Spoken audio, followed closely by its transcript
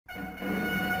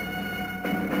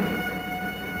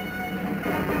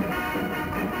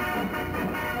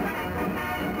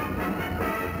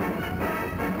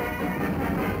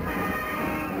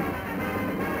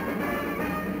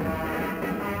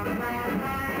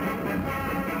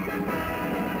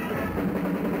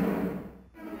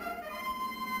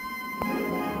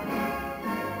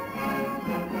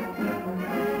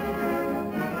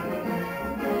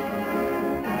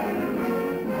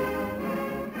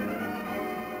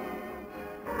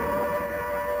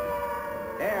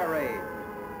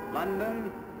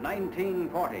London,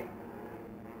 1940.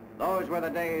 Those were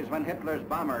the days when Hitler's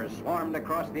bombers swarmed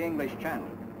across the English Channel.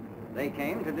 They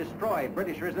came to destroy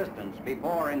British resistance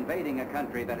before invading a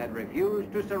country that had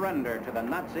refused to surrender to the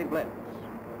Nazi blitz.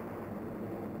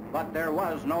 But there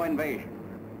was no invasion.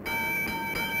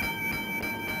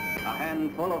 A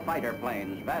handful of fighter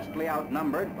planes, vastly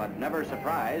outnumbered but never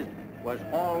surprised, was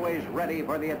always ready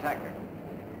for the attacker.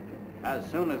 As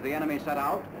soon as the enemy set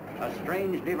out, a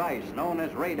strange device known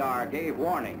as radar gave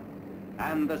warning,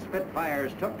 and the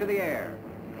Spitfires took to the air,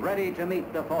 ready to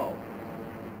meet the foe.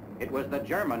 It was the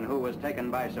German who was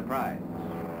taken by surprise,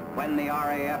 when the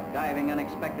RAF, diving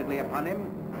unexpectedly upon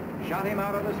him, shot him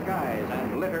out of the skies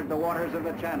and littered the waters of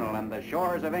the Channel and the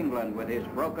shores of England with his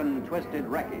broken, twisted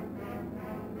wreckage.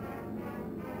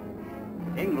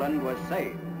 England was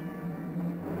saved.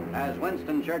 As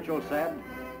Winston Churchill said,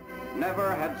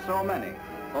 never had so many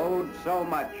owed so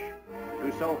much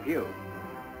to so few.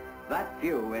 That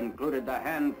few included the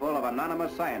handful of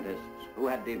anonymous scientists who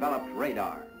had developed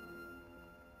radar.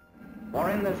 For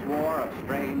in this war of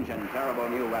strange and terrible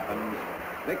new weapons,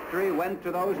 victory went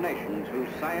to those nations whose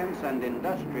science and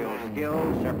industrial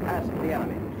skill surpassed the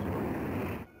enemy's.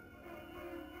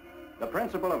 The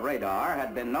principle of radar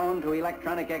had been known to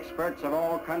electronic experts of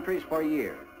all countries for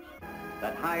years,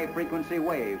 that high-frequency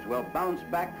waves will bounce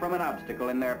back from an obstacle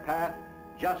in their path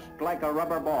just like a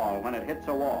rubber ball when it hits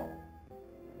a wall.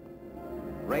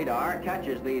 Radar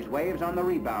catches these waves on the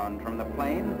rebound from the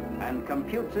plane and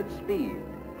computes its speed,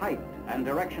 height, and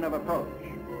direction of approach.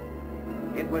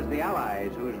 It was the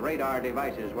Allies whose radar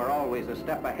devices were always a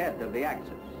step ahead of the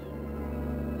Axis.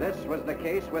 This was the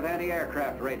case with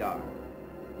anti-aircraft radar,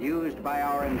 used by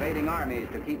our invading armies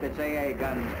to keep its AA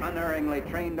guns unerringly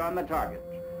trained on the target,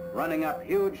 running up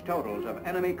huge totals of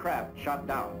enemy craft shot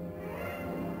down.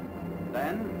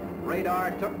 Then,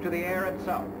 radar took to the air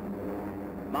itself.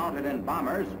 Mounted in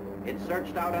bombers, it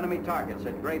searched out enemy targets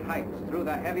at great heights through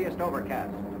the heaviest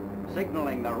overcast,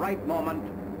 signaling the right moment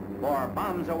for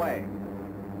bombs away.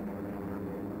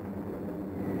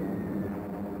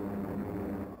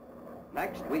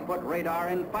 Next, we put radar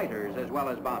in fighters as well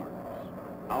as bombers.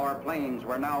 Our planes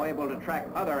were now able to track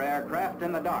other aircraft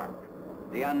in the dark.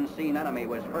 The unseen enemy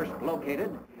was first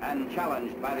located and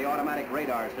challenged by the automatic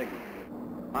radar signal.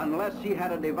 Unless he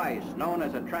had a device known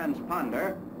as a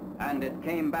transponder, and it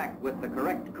came back with the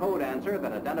correct code answer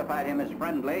that identified him as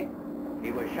friendly,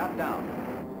 he was shot down.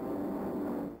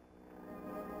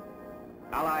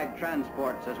 Allied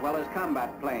transports as well as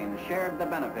combat planes shared the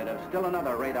benefit of still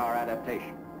another radar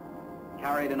adaptation.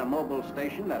 Carried in a mobile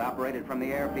station that operated from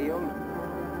the airfield,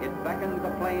 it beckoned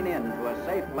the plane in to a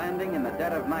safe landing in the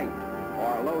dead of night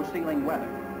or low-ceiling weather.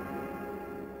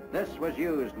 This was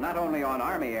used not only on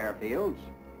Army airfields,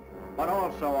 but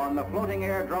also on the floating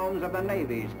aerodromes of the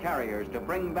Navy's carriers to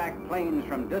bring back planes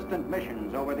from distant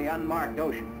missions over the unmarked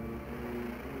ocean.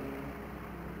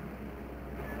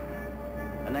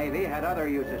 The Navy had other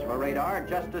uses for radar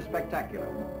just as spectacular.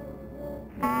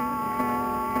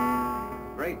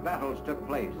 Great battles took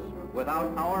place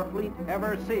without our fleet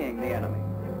ever seeing the enemy.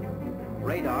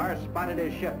 Radar spotted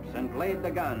his ships and played the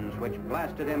guns which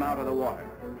blasted him out of the water.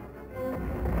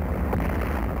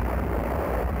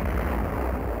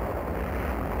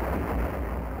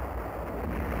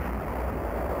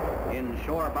 In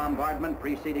shore bombardment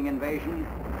preceding invasion,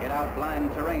 it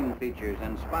outlined terrain features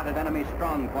and spotted enemy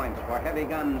strong points for heavy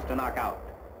guns to knock out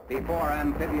before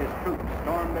amphibious troops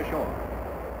stormed ashore.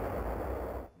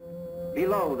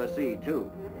 Below the sea,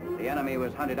 too, the enemy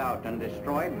was hunted out and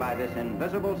destroyed by this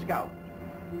invisible scout.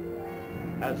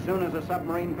 As soon as a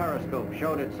submarine periscope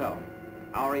showed itself,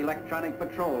 our electronic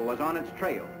patrol was on its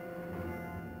trail,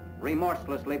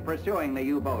 remorselessly pursuing the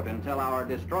U-boat until our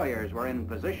destroyers were in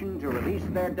position to release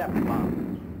their depth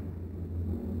bombs.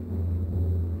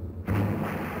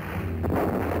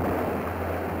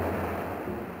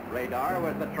 Radar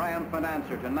was the triumphant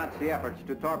answer to Nazi efforts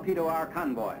to torpedo our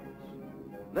convoys.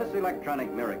 This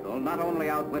electronic miracle not only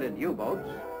outwitted U-boats,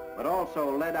 but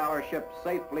also led our ships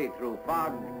safely through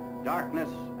fog, darkness,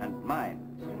 and mines.